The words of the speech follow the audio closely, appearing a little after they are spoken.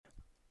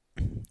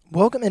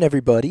Welcome in,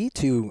 everybody,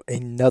 to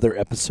another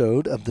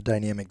episode of the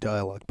Dynamic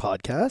Dialogue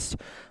Podcast.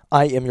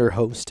 I am your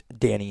host,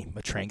 Danny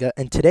Matranga,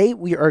 and today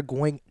we are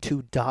going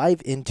to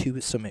dive into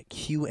some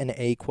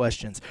Q&A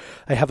questions.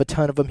 I have a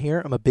ton of them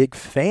here. I'm a big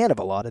fan of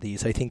a lot of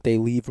these. I think they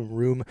leave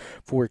room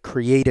for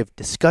creative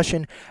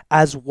discussion,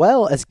 as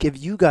well as give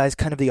you guys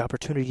kind of the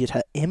opportunity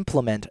to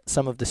implement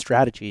some of the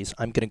strategies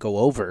I'm going to go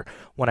over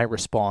when I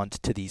respond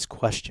to these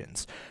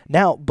questions.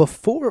 Now,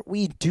 before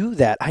we do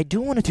that, I do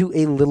want to do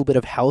a little bit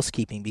of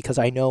housekeeping because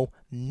I know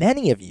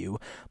many of you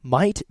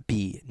might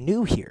be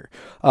new here.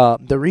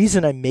 The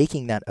reason I'm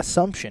making that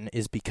assumption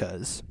is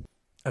because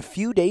a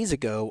few days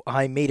ago,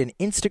 I made an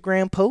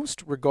Instagram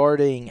post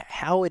regarding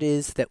how it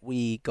is that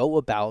we go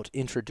about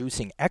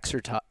introducing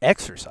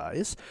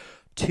exercise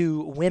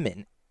to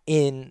women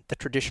in the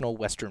traditional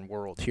Western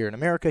world. Here in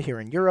America,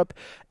 here in Europe,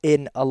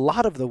 in a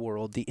lot of the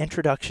world, the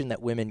introduction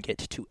that women get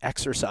to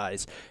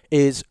exercise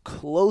is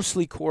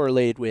closely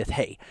correlated with,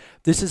 hey,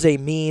 this is a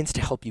means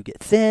to help you get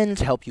thin,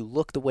 to help you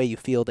look the way you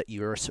feel that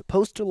you're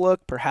supposed to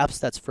look. Perhaps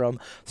that's from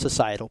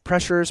societal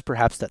pressures,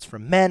 perhaps that's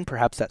from men,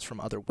 perhaps that's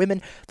from other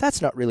women.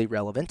 That's not really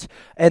relevant.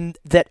 And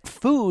that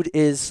food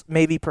is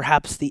maybe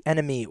perhaps the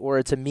enemy, or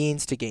it's a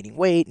means to gaining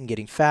weight and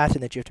getting fat,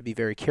 and that you have to be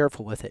very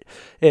careful with it.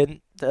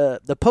 And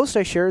the post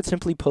I shared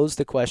simply posed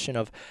the question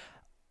of,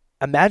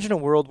 imagine a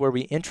world where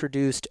we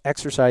introduced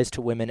exercise to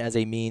women as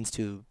a means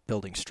to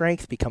building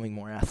strength, becoming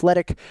more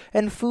athletic,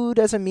 and food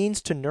as a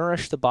means to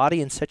nourish the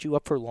body and set you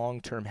up for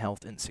long-term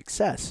health and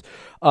success.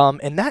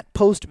 And that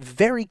post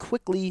very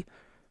quickly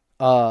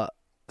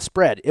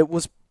spread. It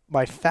was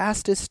my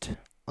fastest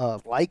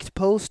liked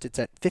post. It's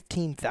at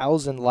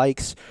 15,000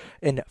 likes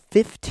and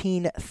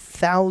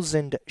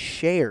 15,000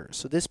 shares.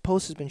 So this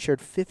post has been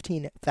shared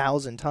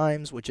 15,000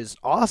 times, which is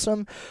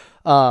awesome.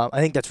 I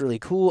think that's really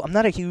cool. I'm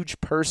not a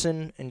huge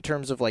person in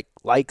terms of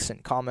likes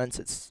and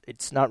comments.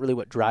 It's not really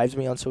what drives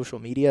me on social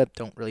media.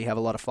 Don't really have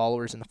a lot of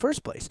followers in the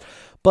first place.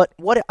 But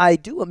what I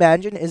do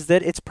imagine is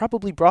that it's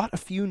probably brought a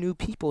few new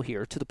people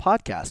here to the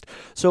podcast.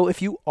 So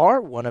if you are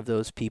one of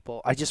those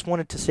people, I just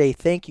wanted to say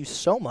thank you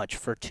so much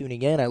for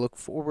tuning in. I look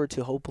forward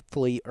to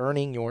hopefully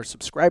earning your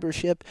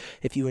subscribership.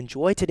 If you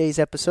enjoy today's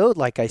episode,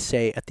 like I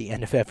say at the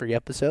end of every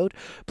episode,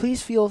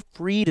 please feel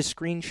free to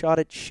screenshot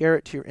it, share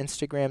it to your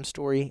Instagram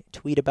story,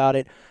 tweet about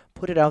it,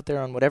 put it out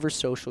there on whatever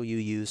social you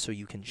use so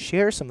you can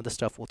share some of the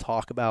stuff we'll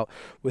talk about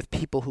with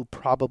people who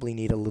probably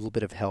need a little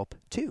bit of help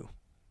too.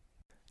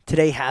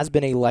 Today has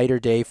been a lighter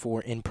day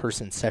for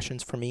in-person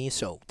sessions for me,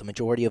 so the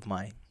majority of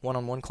my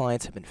one-on-one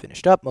clients have been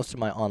finished up. Most of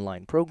my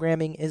online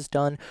programming is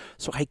done,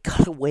 so I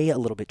cut away a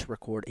little bit to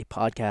record a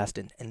podcast,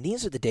 and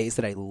these are the days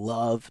that I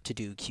love to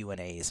do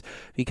Q&As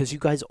because you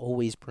guys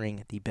always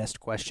bring the best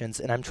questions,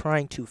 and I'm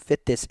trying to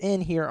fit this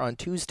in here on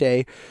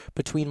Tuesday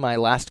between my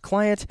last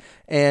client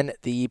and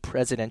the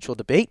presidential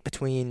debate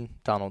between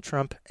Donald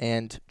Trump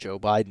and Joe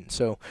Biden.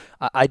 So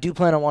I do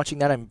plan on watching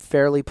that. I'm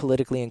fairly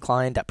politically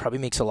inclined. That probably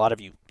makes a lot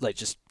of you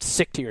just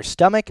sick to your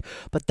stomach,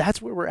 but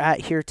that's where we're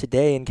at here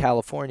today in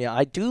California.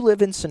 I do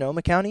live in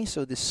Sonoma County,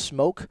 so this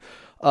smoke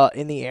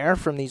in the air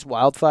from these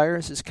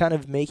wildfires is kind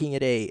of making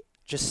it a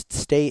just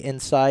stay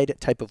inside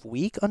type of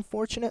week,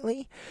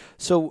 unfortunately.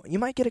 So you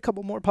might get a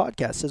couple more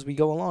podcasts as we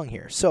go along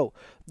here. So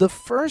the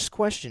first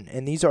question,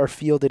 and these are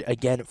fielded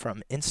again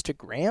from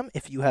Instagram.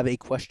 If you have a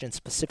question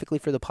specifically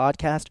for the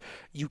podcast,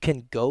 you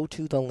can go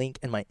to the link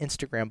in my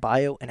Instagram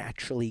bio and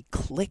actually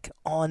click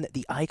on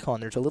the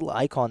icon. There's a little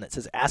icon that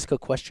says ask a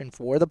question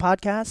for the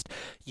podcast.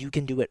 You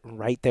can do it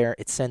right there.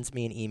 It sends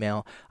me an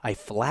email. I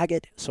flag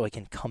it so I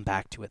can come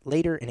back to it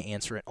later and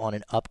answer it on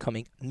an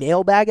upcoming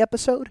mailbag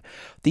episode.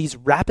 These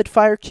rapid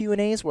fire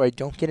Q&As where I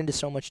don't get into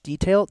so much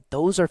detail,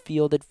 those are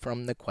fielded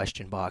from the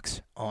question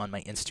box on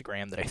my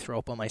Instagram that I throw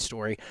up on my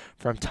story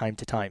from time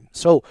to time.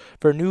 So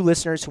for new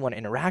listeners who want to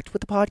interact with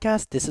the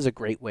podcast, this is a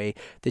great way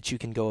that you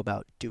can go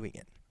about doing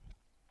it.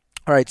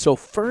 All right, so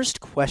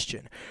first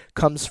question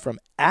comes from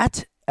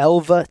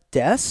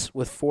 @ElvaDes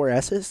with 4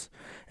 S's,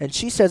 and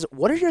she says,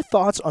 what are your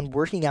thoughts on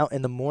working out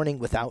in the morning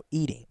without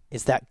eating?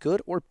 Is that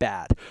good or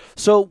bad?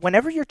 So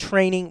whenever you're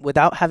training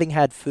without having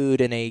had food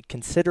in a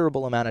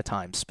considerable amount of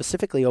time,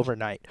 specifically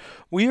overnight,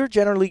 we are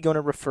generally going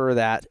to refer to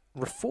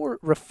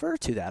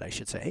that, I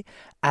should say,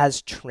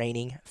 as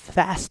training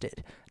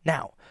fasted.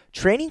 Now,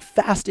 training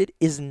fasted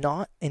is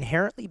not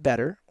inherently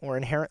better or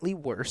inherently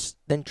worse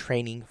than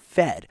training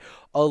fed.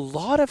 A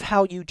lot of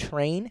how you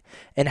train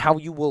and how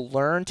you will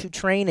learn to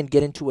train and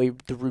get into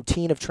the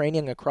routine of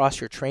training across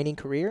your training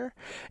career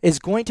is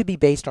going to be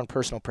based on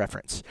personal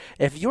preference.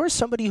 If you're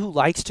somebody who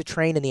likes to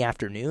train in the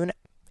afternoon,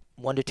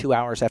 1 to 2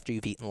 hours after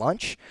you've eaten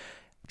lunch,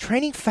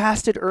 training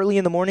fasted early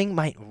in the morning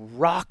might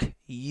rock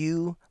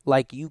you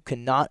like you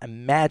cannot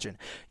imagine.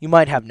 You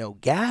might have no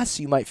gas,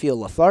 you might feel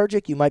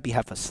lethargic, you might be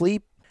half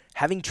asleep.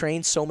 having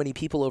trained so many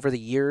people over the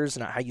years,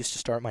 and I used to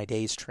start my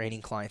days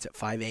training clients at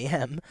 5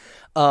 a.m.,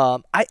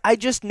 I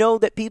just know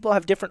that people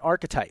have different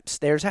archetypes.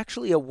 There's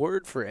actually a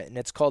word for it, and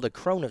it's called a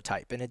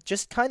chronotype, and it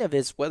just kind of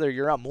is whether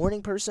you're a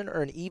morning person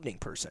or an evening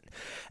person.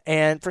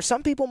 And for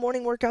some people,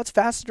 morning workouts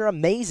fasted are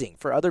amazing.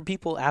 For other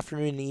people,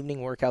 afternoon and evening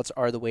workouts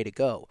are the way to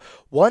go.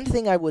 One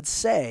thing I would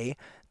say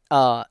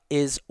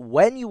is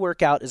when you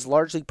work out is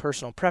largely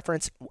personal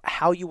preference.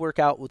 How you work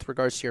out with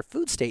regards to your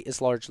food state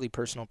is largely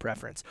personal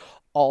preference.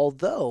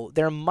 Although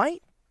there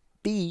might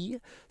be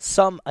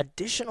some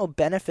additional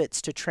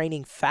benefits to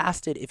training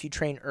fasted if you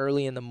train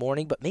early in the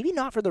morning, but maybe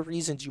not for the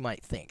reasons you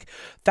might think.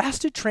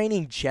 Fasted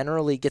training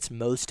generally gets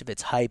most of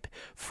its hype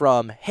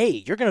from,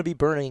 hey, you're going to be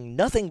burning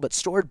nothing but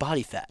stored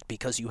body fat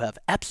because you have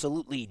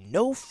absolutely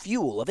no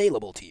fuel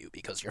available to you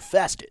because you're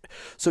fasted.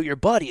 So your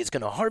body is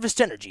going to harvest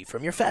energy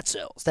from your fat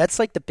cells. That's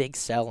like the big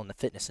sell in the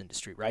fitness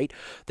industry, right?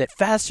 That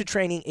fasted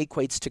training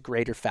equates to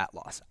greater fat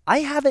loss. I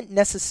haven't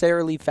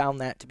necessarily found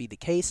that to be the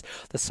case.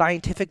 The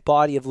scientific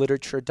body of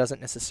literature doesn't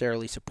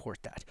necessarily support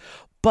that.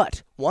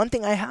 But one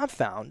thing I have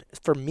found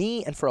for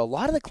me and for a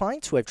lot of the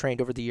clients who I've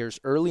trained over the years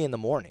early in the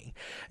morning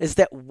is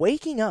that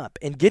waking up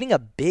and getting a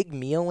big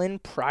meal in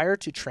prior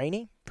to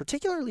training,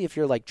 particularly if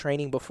you're like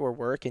training before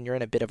work and you're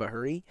in a bit of a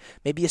hurry,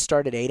 maybe you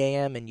start at 8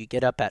 a.m. and you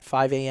get up at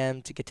 5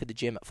 a.m. to get to the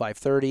gym at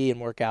 5:30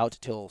 and work out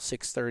till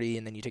 6:30,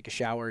 and then you take a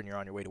shower and you're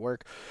on your way to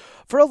work.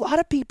 For a lot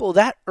of people,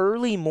 that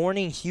early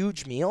morning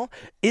huge meal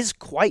is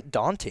quite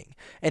daunting,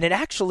 and it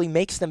actually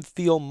makes them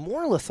feel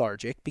more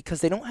lethargic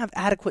because they don't have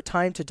adequate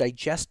time to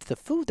digest the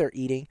food they're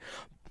eating.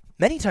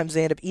 Many times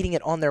they end up eating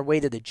it on their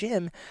way to the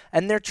gym,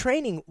 and they're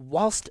training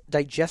whilst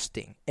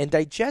digesting. And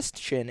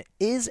digestion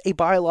is a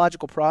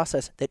biological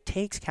process that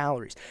takes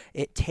calories.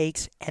 It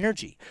takes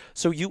energy.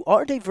 So you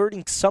are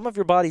diverting some of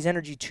your body's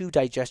energy to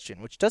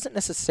digestion, which doesn't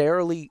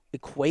necessarily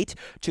equate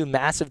to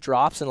massive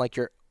drops in like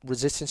your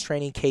resistance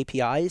training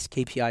KPIs.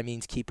 KPI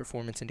means key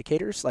performance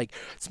indicators. Like,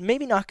 it's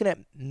maybe not going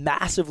to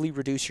massively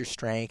reduce your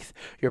strength,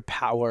 your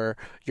power,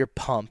 your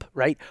pump,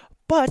 right?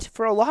 But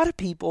for a lot of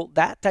people,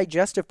 that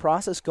digestive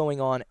process going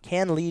on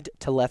can lead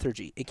to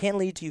lethargy. It can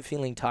lead to you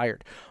feeling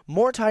tired,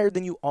 more tired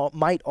than you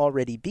might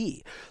already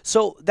be.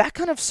 So that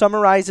kind of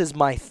summarizes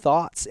my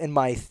thoughts and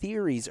my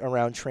theories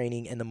around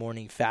training in the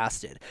morning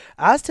fasted.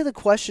 As to the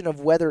question of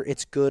whether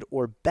it's good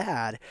or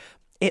bad,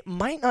 it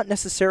might not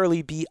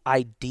necessarily be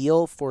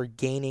ideal for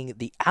gaining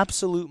the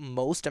absolute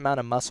most amount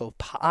of muscle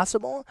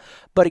possible.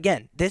 But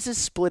again, this is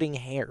splitting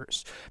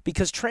hairs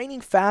because training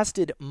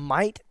fasted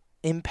might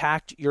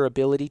impact your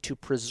ability to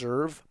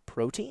preserve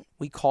protein.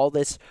 We call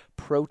this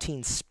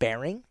protein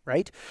sparing,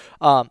 right?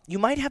 You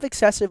might have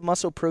excessive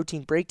muscle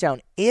protein breakdown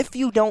if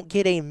you don't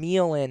get a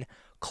meal in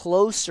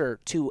closer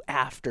to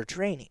after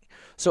training.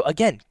 So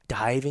again,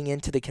 diving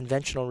into the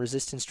conventional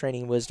resistance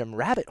training wisdom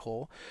rabbit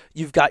hole,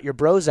 you've got your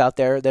bros out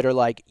there that are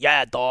like,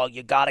 yeah, dog,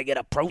 you got to get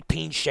a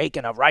protein shake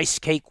and a rice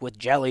cake with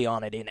jelly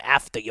on it in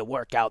after you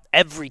work out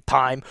every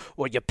time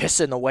or you're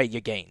pissing away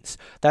your gains.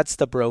 That's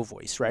the bro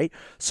voice, right?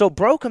 So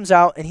bro comes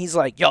out and he's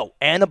like, yo,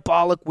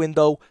 anabolic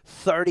window,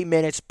 30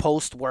 minutes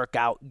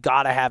post-workout,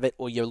 got to have it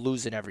or you're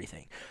losing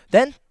everything.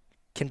 Then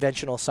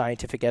conventional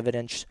scientific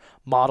evidence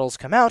models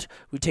come out.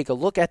 We take a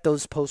look at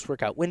those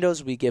post-workout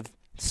windows. We give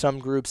some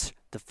groups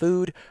the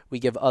food. We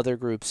give other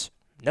groups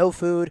no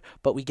food,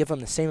 but we give them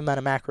the same amount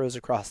of macros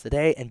across the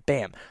day, and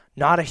bam,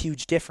 not a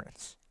huge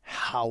difference.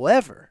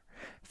 However,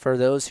 for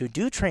those who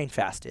do train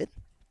fasted,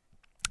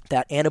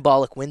 that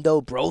anabolic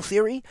window bro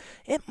theory,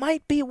 it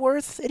might be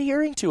worth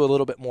adhering to a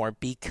little bit more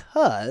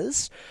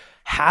because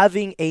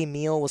having a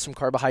meal with some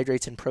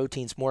carbohydrates and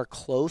proteins more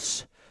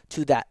close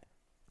to that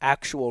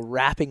actual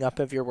wrapping up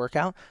of your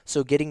workout,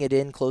 so getting it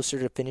in closer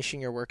to finishing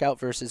your workout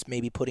versus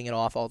maybe putting it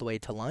off all the way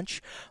to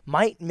lunch,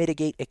 might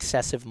mitigate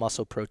excessive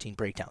muscle protein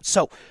breakdown.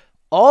 So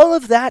all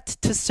of that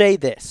to say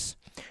this,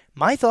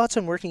 my thoughts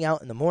on working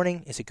out in the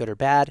morning, is it good or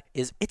bad,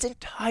 is it's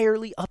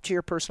entirely up to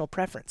your personal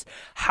preference.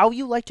 How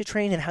you like to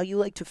train and how you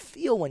like to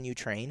feel when you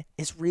train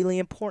is really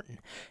important.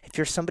 If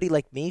you're somebody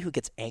like me who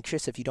gets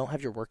anxious if you don't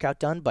have your workout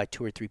done by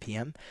 2 or 3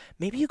 p.m.,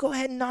 maybe you go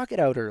ahead and knock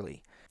it out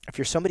early. If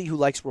you're somebody who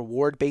likes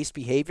reward-based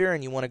behavior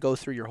and you want to go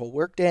through your whole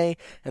workday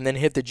and then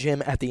hit the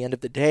gym at the end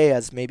of the day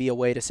as maybe a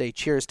way to say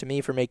cheers to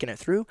me for making it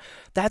through,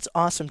 that's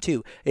awesome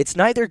too. It's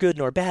neither good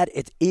nor bad.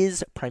 It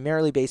is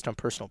primarily based on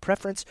personal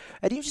preference,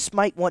 and you just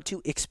might want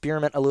to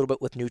experiment a little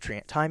bit with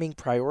nutrient timing,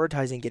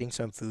 prioritizing getting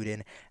some food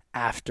in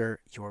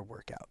after your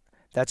workout.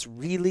 That's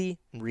really,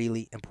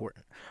 really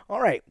important.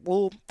 All right,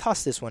 we'll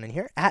toss this one in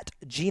here. At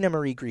Gina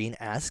Marie Green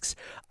asks,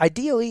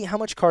 ideally, how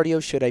much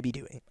cardio should I be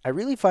doing? I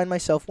really find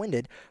myself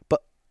winded,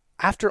 but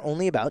after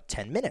only about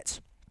 10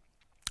 minutes.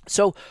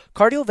 So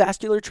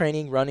cardiovascular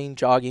training, running,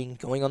 jogging,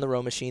 going on the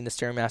row machine, the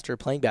Stairmaster,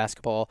 playing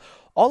basketball,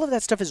 all of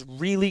that stuff is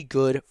really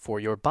good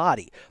for your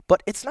body,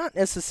 but it's not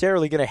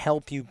necessarily going to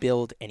help you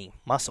build any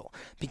muscle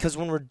because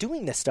when we're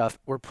doing this stuff,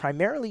 we're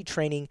primarily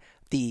training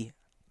the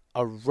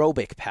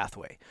aerobic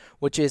pathway,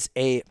 which is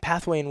a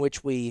pathway in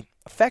which we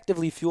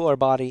effectively fuel our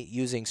body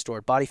using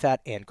stored body fat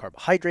and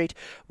carbohydrate.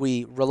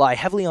 We rely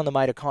heavily on the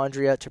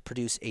mitochondria to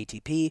produce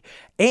ATP,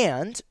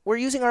 and we're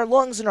using our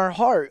lungs and our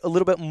heart a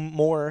little bit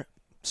more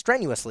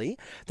strenuously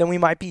than we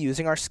might be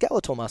using our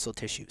skeletal muscle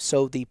tissue.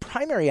 So the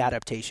primary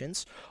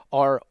adaptations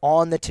are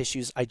on the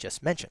tissues I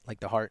just mentioned, like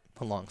the heart,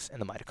 the lungs,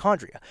 and the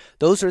mitochondria.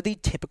 Those are the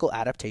typical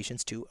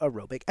adaptations to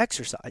aerobic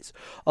exercise.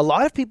 A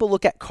lot of people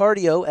look at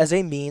cardio as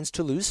a means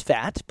to lose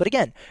fat, but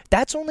again,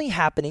 that's only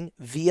happening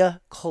via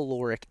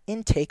caloric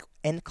intake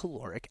and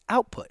caloric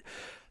output.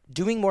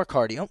 Doing more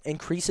cardio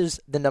increases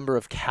the number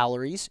of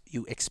calories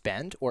you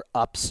expend or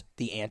ups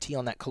the ante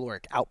on that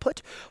caloric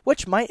output,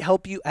 which might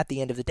help you at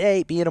the end of the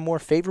day be in a more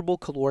favorable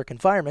caloric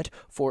environment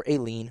for a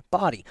lean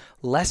body.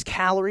 Less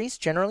calories,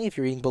 generally, if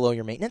you're eating below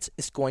your maintenance,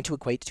 is going to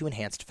equate to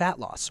enhanced fat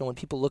loss. So when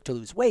people look to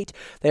lose weight,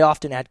 they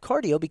often add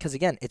cardio because,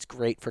 again, it's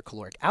great for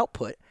caloric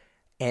output,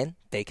 and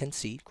they can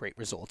see great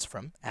results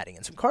from adding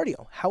in some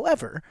cardio.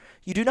 However,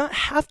 you do not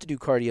have to do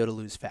cardio to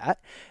lose fat,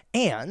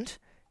 and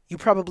you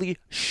probably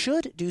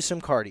should do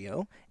some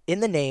cardio in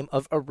the name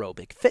of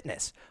aerobic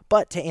fitness.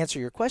 But to answer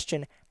your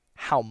question,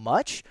 how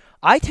much?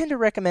 I tend to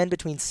recommend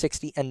between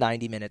 60 and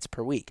 90 minutes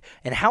per week.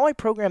 And how I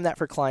program that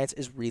for clients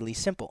is really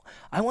simple.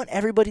 I want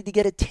everybody to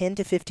get a 10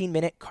 to 15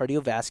 minute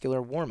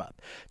cardiovascular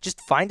warm-up.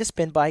 Just find a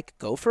spin bike,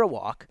 go for a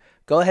walk,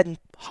 go ahead and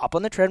hop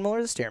on the treadmill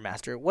or the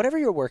Stairmaster, whatever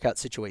your workout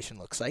situation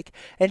looks like,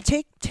 and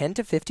take 10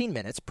 to 15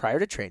 minutes prior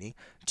to training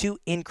to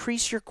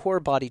increase your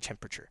core body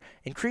temperature,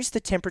 increase the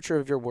temperature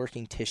of your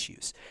working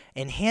tissues,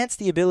 enhance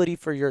the ability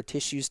for your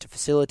tissues to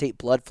facilitate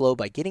blood flow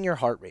by getting your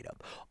heart rate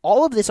up.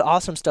 All of this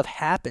awesome stuff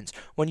happens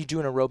when you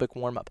do an aerobic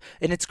warm-up,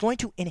 and it's going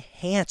to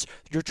enhance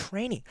your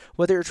training,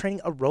 whether you're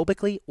training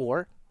aerobically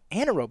or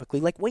anaerobically,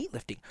 like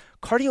weightlifting.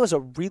 Cardio is a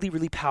really,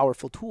 really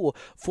powerful tool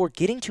for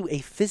getting to a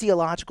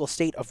physiological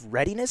state of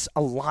readiness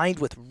aligned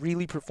with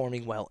really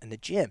performing well in the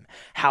gym.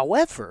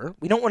 However,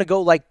 we don't want to go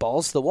like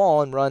balls to the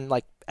wall and run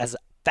like as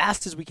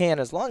fast as we can,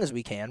 as long as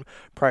we can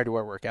prior to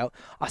our workout.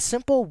 A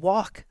simple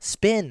walk,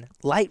 spin,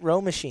 light row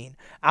machine,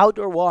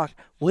 outdoor walk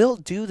will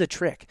do the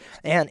trick.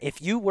 And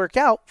if you work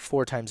out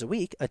 4 times a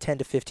week, a 10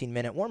 to 15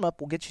 minute warm-up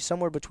will get you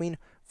somewhere between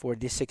 40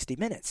 to 60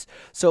 minutes.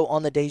 So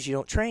on the days you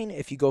don't train,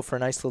 if you go for a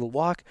nice little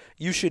walk,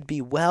 you should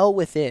be well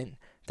within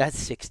that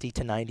 60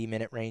 to 90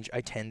 minute range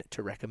I tend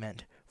to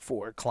recommend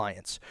for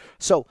clients.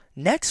 So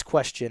next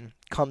question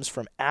comes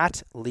from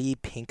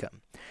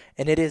 @LeePinkham,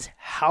 and it is,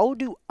 how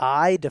do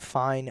I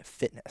define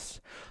fitness?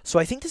 So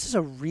I think this is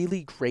a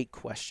really great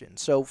question.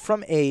 So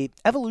from a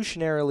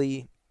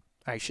evolutionary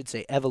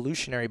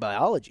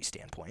biology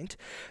standpoint,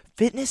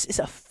 fitness is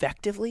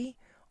effectively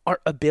our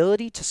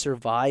ability to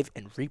survive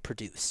and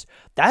reproduce.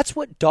 That's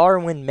what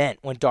Darwin meant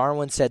when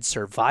Darwin said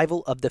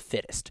survival of the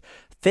fittest.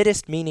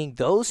 Fittest meaning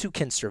those who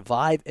can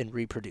survive and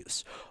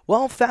reproduce.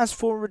 Well, fast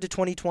forward to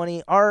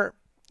 2020, our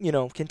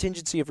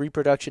contingency of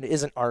reproduction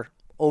isn't our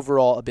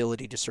overall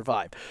ability to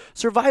survive.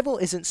 Survival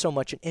isn't so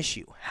much an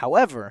issue.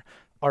 However,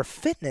 our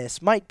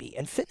fitness might be,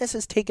 and fitness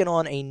has taken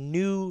on a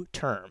new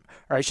term,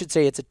 or I should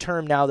say it's a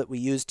term now that we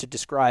use to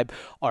describe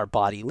our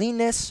body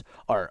leanness,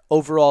 our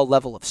overall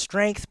level of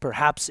strength.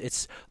 Perhaps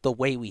it's the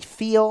way we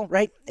feel,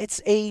 right?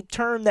 It's a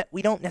term that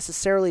we don't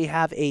necessarily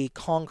have a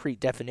concrete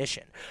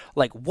definition.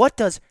 Like, what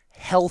does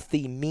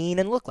healthy mean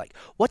and look like?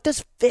 What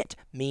does fit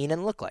mean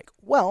and look like?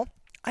 Well,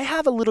 I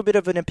have a little bit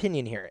of an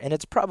opinion here, and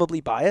it's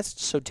probably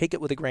biased, so take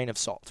it with a grain of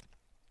salt.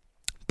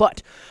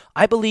 But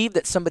I believe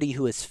that somebody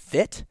who is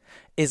fit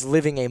is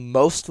living a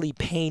mostly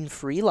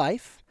pain-free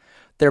life.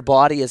 Their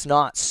body is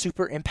not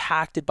super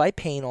impacted by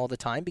pain all the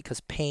time, because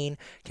pain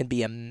can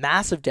be a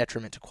massive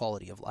detriment to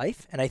quality of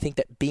life. And I think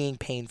that being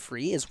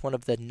pain-free is one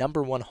of the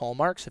number one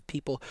hallmarks of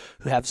people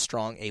who have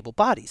strong, able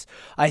bodies.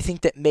 I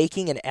think that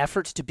making an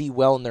effort to be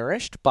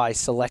well-nourished by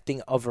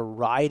selecting a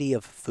variety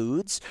of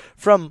foods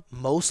from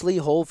mostly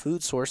whole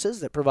food sources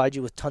that provide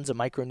you with tons of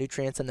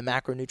micronutrients and the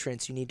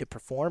macronutrients you need to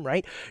perform,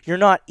 right? You're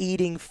not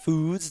eating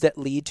foods that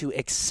lead to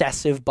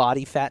excessive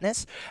body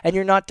fatness, and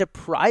you're not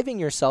depriving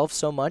yourself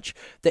so much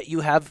that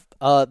you have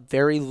a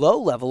very low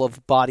level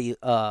of body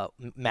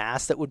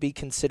mass that would be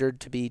considered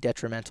to be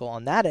detrimental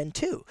on that end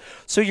too.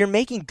 So you're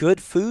making good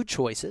food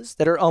choices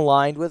that are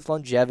aligned with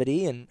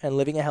longevity and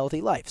living a healthy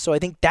life. So I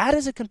think that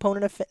is a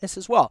component of fitness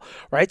as well,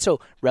 right?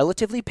 So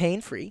relatively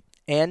pain-free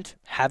and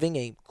having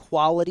a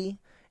quality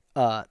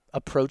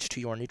approach to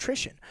your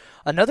nutrition.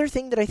 Another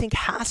thing that I think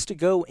has to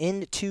go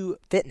into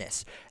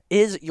fitness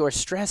is your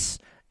stress,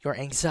 your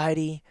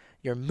anxiety,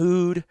 your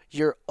mood,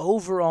 your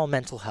overall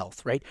mental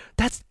health, right?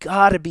 That's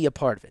got to be a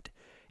part of it.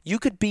 You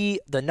could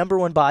be the number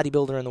one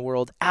bodybuilder in the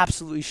world,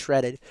 absolutely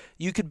shredded.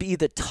 You could be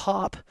the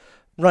top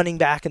running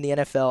back in the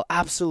NFL,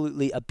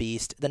 absolutely a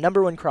beast, the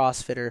number one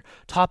CrossFitter,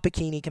 top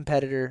bikini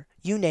competitor,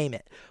 you name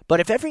it. But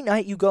if every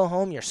night you go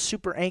home, you're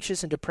super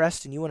anxious and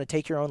depressed and you want to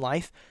take your own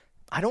life,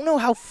 I don't know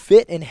how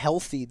fit and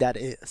healthy that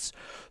is.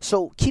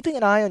 So keeping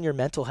an eye on your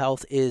mental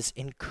health is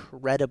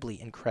incredibly,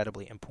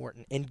 incredibly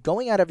important. And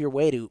going out of your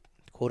way to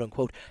quote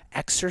unquote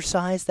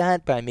exercise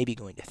that by maybe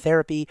going to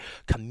therapy,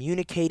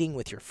 communicating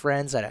with your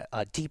friends at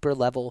a deeper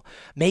level,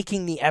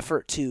 making the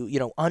effort to,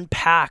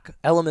 unpack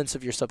elements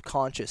of your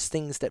subconscious,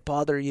 things that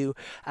bother you,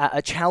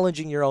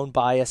 challenging your own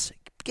bias,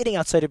 getting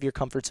outside of your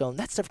comfort zone.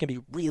 That stuff can be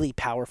really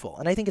powerful,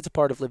 and I think it's a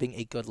part of living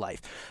a good life.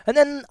 And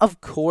then,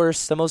 of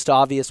course, the most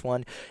obvious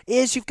one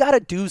is you've got to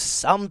do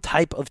some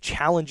type of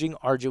challenging,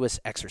 arduous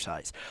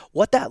exercise.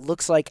 What that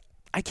looks like,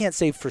 I can't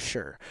say for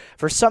sure.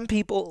 For some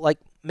people, like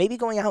maybe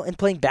going out and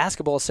playing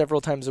basketball several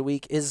times a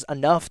week is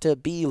enough to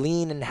be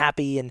lean and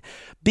happy and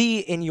be,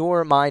 in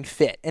your mind,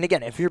 fit. And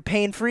again, if you're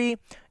pain-free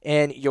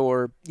and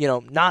you're,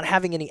 not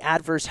having any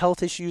adverse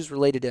health issues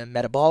related to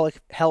metabolic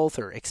health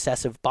or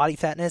excessive body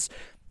fatness,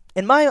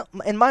 in my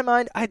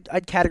mind,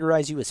 I'd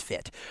categorize you as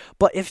fit.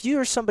 But if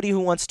you're somebody who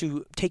wants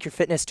to take your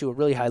fitness to a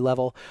really high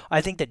level, I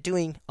think that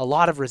doing a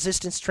lot of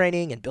resistance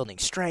training and building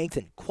strength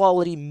and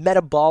quality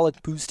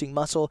metabolic boosting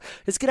muscle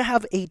is going to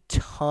have a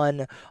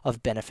ton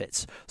of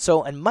benefits.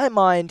 So in my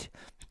mind,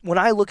 when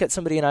I look at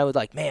somebody and I would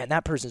like, man,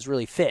 that person's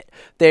really fit.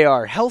 They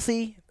are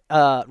healthy,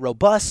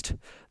 robust,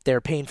 they're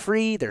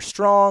pain-free, they're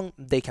strong,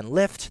 they can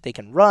lift, they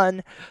can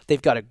run,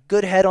 they've got a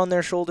good head on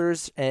their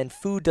shoulders, and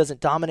food doesn't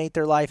dominate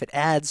their life. It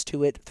adds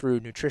to it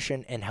through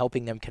nutrition and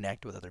helping them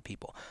connect with other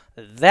people.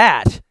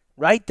 That,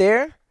 right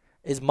there,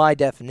 is my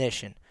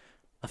definition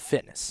of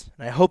fitness.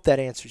 And I hope that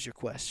answers your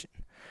question.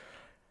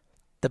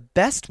 The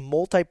best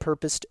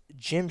multi-purposed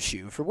gym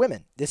shoe for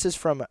women. This is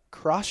from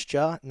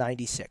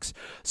CrossJaw96.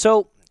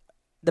 So,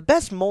 the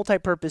best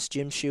multi-purpose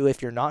gym shoe, if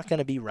you're not going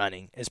to be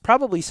running, is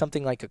probably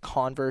something like a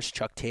Converse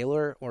Chuck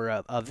Taylor or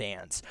a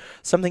Vans.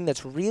 Something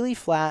that's really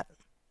flat,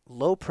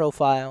 low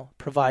profile,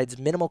 provides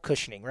minimal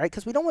cushioning, right?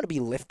 Because we don't want to be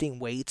lifting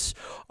weights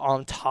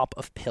on top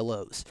of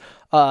pillows.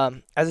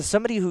 As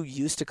somebody who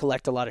used to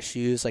collect a lot of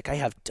shoes, like I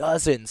have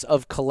dozens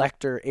of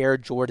collector Air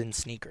Jordan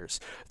sneakers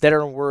that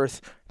are worth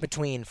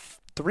between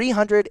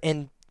 $300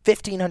 and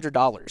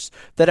 $1,500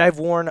 that I've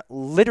worn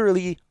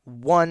literally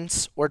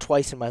once or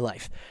twice in my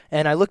life.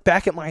 And I look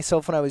back at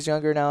myself when I was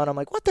younger now and I'm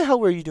like, what the hell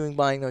were you doing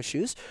buying those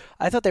shoes?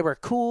 I thought they were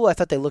cool. I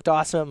thought they looked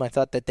awesome. I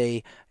thought that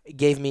they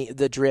gave me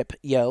the drip,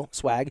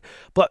 swag.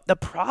 But the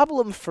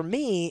problem for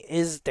me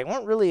is they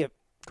weren't really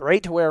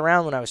great to wear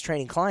around when I was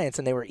training clients,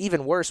 and they were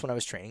even worse when I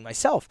was training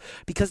myself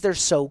because they're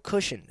so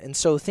cushioned. And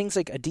so things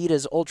like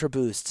Adidas Ultra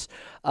Boosts,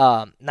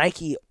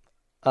 Nike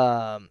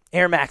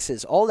Air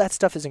Maxes, all that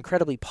stuff is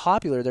incredibly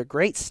popular. They're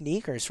great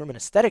sneakers from an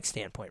aesthetic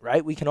standpoint,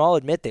 right? We can all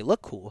admit they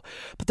look cool,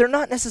 but they're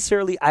not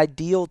necessarily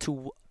ideal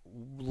to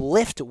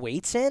lift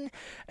weights in,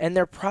 and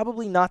they're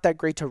probably not that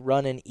great to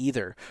run in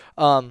either.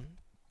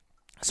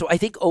 So I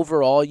think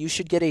overall you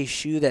should get a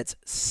shoe that's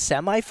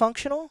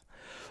semi-functional.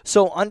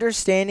 So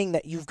understanding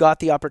that you've got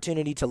the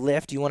opportunity to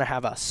lift, you want to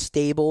have a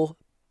stable,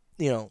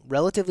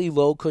 relatively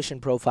low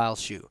cushion profile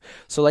shoe.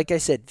 So like I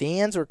said,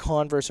 Vans or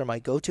Converse are my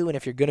go-to, and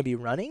if you're going to be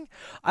running,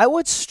 I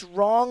would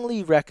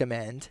strongly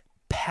recommend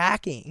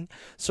packing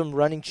some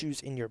running shoes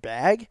in your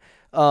bag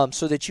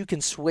so that you can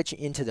switch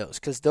into those.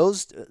 Because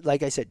those,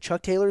 like I said,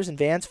 Chuck Taylors and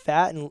Vans,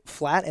 flat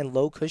and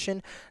low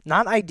cushion,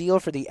 not ideal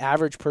for the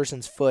average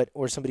person's foot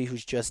or somebody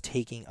who's just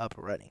taking up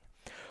running.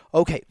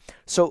 Okay,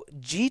 so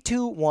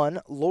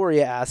G21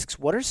 Loria asks,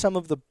 what are some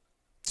of the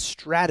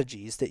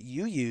strategies that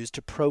you use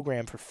to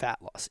program for fat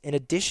loss in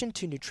addition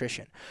to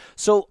nutrition?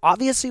 So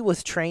obviously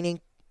with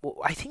training,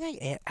 I think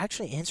I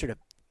actually answered a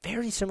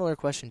very similar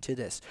question to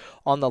this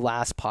on the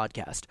last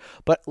podcast.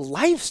 But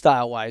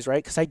lifestyle-wise,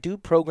 right, because I do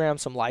program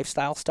some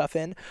lifestyle stuff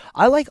in,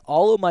 I like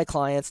all of my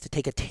clients to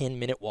take a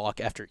 10-minute walk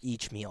after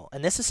each meal.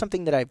 And this is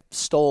something that I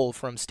stole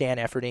from Stan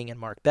Efferding and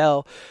Mark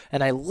Bell,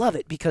 and I love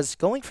it because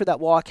going for that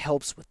walk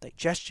helps with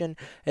digestion.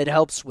 It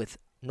helps with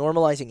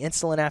normalizing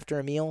insulin after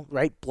a meal,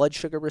 right? Blood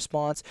sugar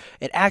response.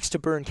 It acts to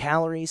burn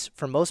calories.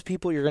 For most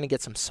people, you're going to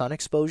get some sun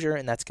exposure,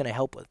 and that's going to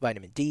help with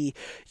vitamin D.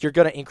 You're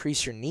going to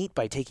increase your NEAT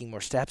by taking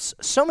more steps.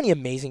 So many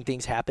amazing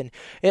things happen.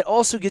 It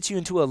also gets you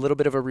into a little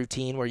bit of a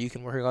routine where you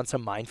can work on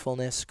some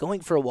mindfulness.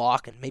 Going for a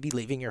walk and maybe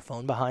leaving your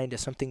phone behind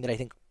is something that I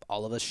think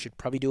all of us should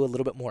probably do a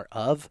little bit more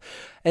of.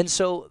 And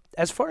so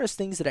as far as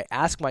things that I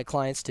ask my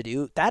clients to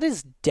do, that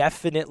is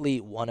definitely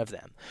one of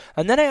them.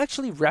 And then I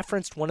actually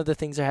referenced one of the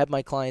things I had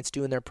my clients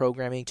do in their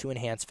programming to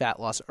enhance fat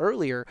loss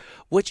earlier,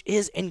 which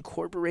is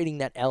incorporating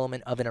that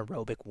element of an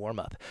aerobic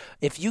warm-up.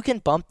 If you can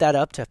bump that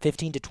up to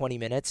 15 to 20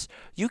 minutes,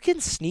 you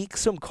can sneak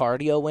some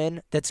cardio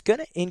in that's going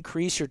to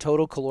increase your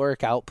total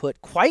caloric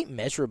output quite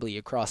measurably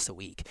across the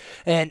week.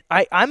 And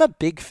I'm a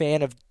big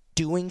fan of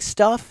doing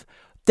stuff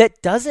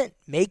that doesn't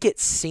make it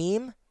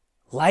seem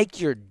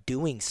like you're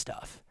doing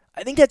stuff.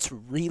 I think that's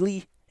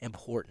really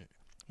important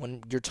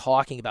when you're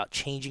talking about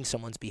changing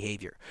someone's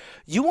behavior.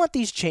 You want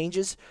these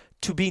changes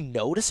to be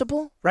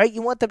noticeable, right?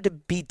 You want them to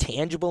be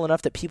tangible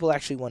enough that people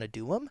actually want to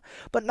do them,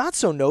 but not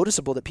so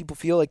noticeable that people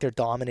feel like they're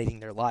dominating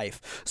their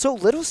life. So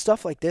little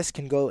stuff like this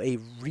can go a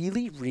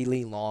really,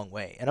 really long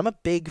way. And I'm a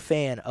big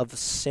fan of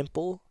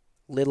simple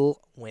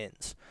little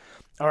wins.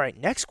 All right,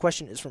 next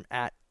question is from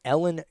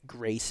 @Ellen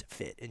Grace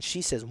Fit, and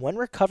she says, when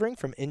recovering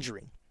from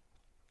injury,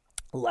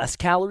 less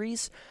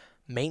calories,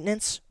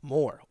 Maintenance?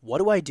 More. What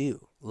do I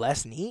do?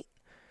 Less NEAT?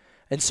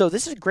 And so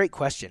this is a great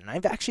question.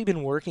 I've actually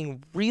been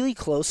working really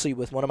closely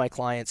with one of my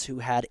clients who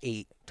had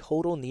a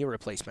total knee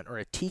replacement, or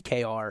a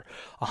TKR,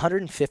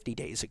 150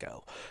 days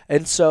ago.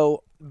 And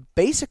so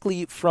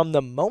basically from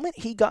the moment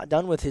he got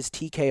done with his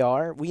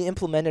TKR, we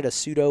implemented a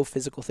pseudo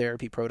physical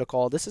therapy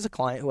protocol. This is a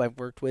client who I've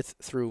worked with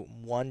through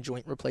one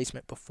joint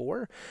replacement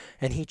before,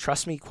 and he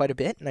trusts me quite a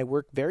bit. And I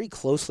work very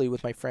closely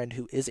with my friend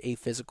who is a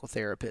physical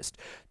therapist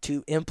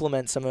to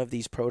implement some of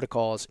these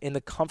protocols in the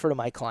comfort of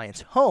my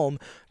client's home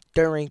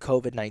during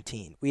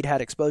COVID-19. We'd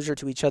had exposure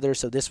to each other,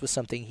 so this was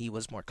something he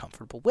was more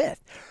comfortable with.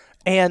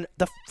 And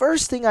the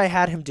first thing I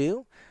had him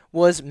do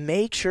was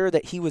make sure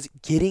that he was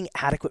getting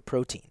adequate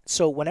protein.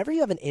 So whenever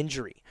you have an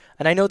injury,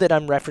 and I know that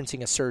I'm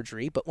referencing a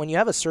surgery, but when you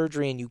have a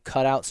surgery and you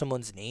cut out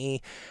someone's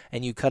knee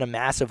and you cut a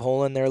massive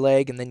hole in their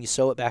leg and then you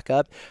sew it back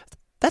up,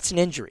 that's an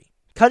injury.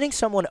 Cutting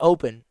someone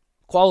open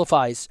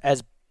qualifies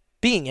as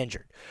being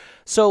injured.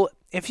 So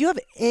if you have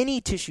any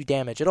tissue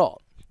damage at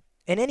all,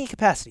 in any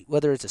capacity,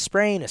 whether it's a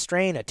sprain, a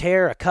strain, a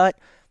tear, a cut,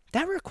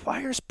 that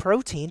requires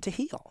protein to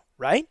heal,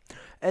 right?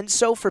 And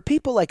so for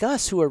people like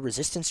us who are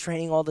resistance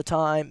training all the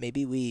time,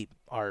 maybe we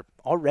are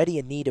already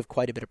in need of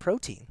quite a bit of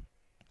protein.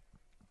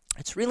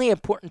 It's really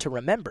important to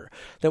remember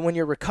that when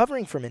you're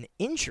recovering from an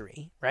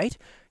injury, right,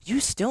 you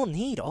still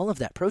need all of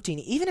that protein,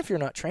 even if you're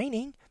not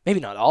training, maybe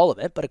not all of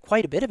it, but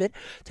quite a bit of it,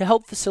 to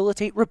help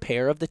facilitate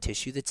repair of the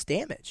tissue that's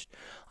damaged.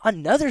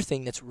 Another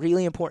thing that's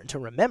really important to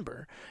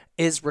remember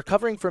is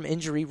recovering from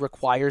injury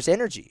requires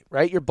energy,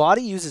 right? Your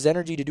body uses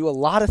energy to do a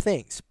lot of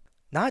things,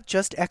 not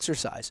just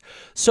exercise.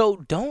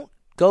 So don't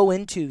go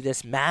into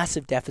this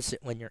massive deficit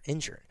when you're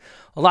injured.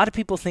 A lot of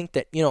people think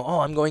that,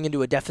 I'm going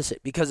into a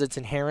deficit because it's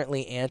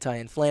inherently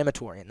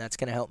anti-inflammatory and that's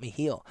going to help me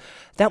heal.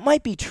 That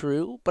might be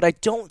true, but I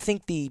don't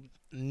think the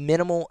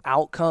minimal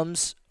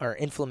outcomes or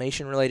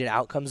inflammation-related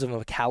outcomes of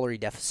a calorie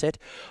deficit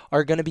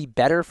are going to be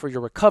better for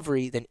your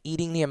recovery than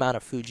eating the amount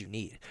of food you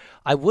need.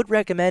 I would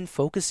recommend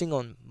focusing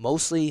on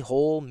mostly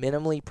whole,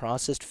 minimally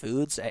processed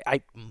foods.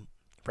 I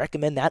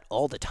recommend that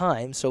all the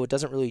time, so it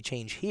doesn't really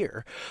change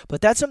here. But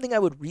that's something I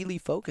would really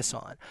focus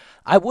on.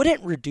 I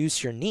wouldn't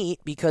reduce your NEAT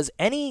because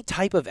any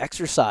type of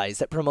exercise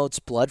that promotes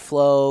blood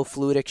flow,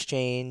 fluid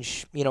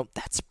exchange,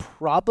 that's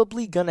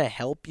probably going to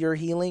help your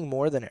healing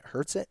more than it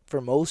hurts it for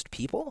most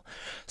people.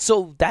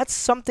 So that's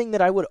something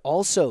that I would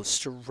also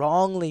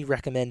strongly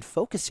recommend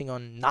focusing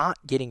on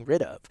not getting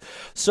rid of.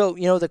 So,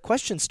 the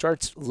question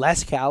starts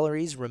less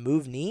calories,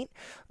 remove NEAT.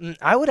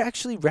 I would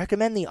actually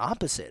recommend the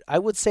opposite. I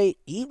would say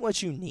eat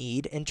what you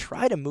need and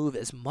try to move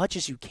as much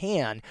as you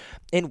can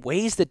in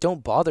ways that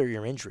don't bother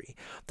your injury.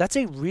 That's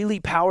a really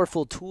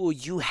powerful tool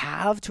you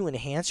have to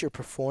enhance your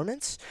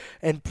performance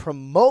and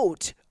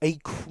promote a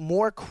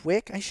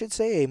quicker,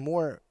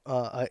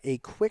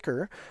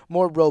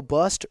 more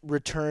robust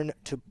return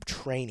to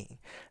training.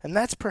 And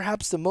that's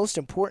perhaps the most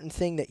important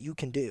thing that you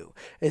can do,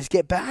 is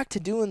get back to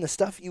doing the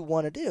stuff you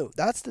want to do.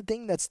 That's the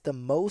thing that's the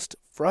most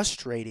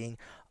frustrating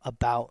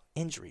about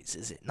injuries,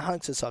 is it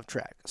knocks us off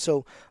track.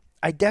 So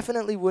I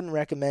definitely wouldn't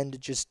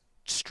recommend just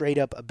straight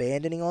up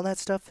abandoning all that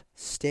stuff.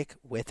 Stick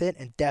with it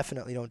and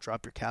definitely don't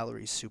drop your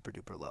calories super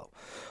duper low.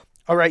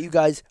 All right, you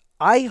guys,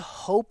 I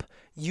hope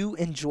you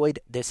enjoyed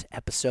this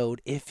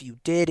episode. If you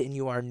did and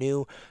you are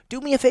new,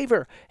 do me a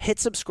favor, hit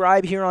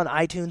subscribe here on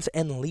iTunes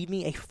and leave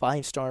me a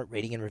 5-star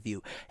rating and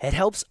review. It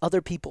helps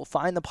other people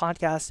find the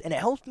podcast and it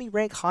helps me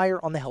rank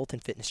higher on the health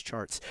and fitness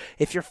charts.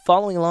 If you're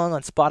following along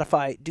on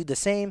Spotify, do the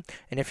same.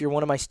 And if you're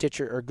one of my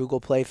Stitcher or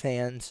Google Play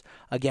fans,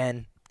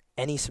 again,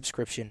 any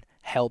subscription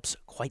helps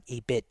quite a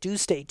bit. Do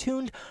stay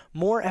tuned.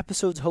 More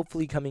episodes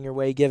hopefully coming your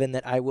way, given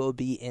that I will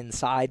be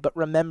inside. But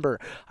remember,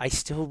 I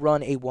still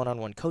run a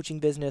one-on-one coaching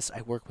business.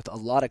 I work with a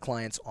lot of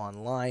clients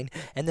online,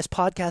 and this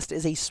podcast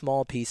is a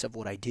small piece of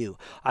what I do.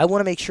 I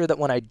want to make sure that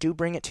when I do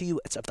bring it to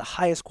you, it's of the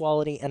highest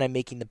quality, and I'm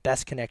making the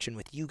best connection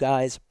with you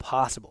guys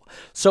possible.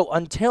 So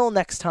until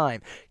next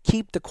time,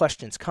 keep the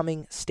questions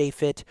coming. Stay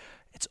fit.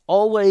 It's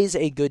always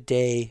a good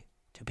day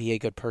to be a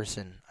good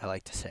person, I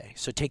like to say.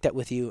 So take that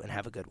with you and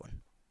have a good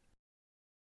one.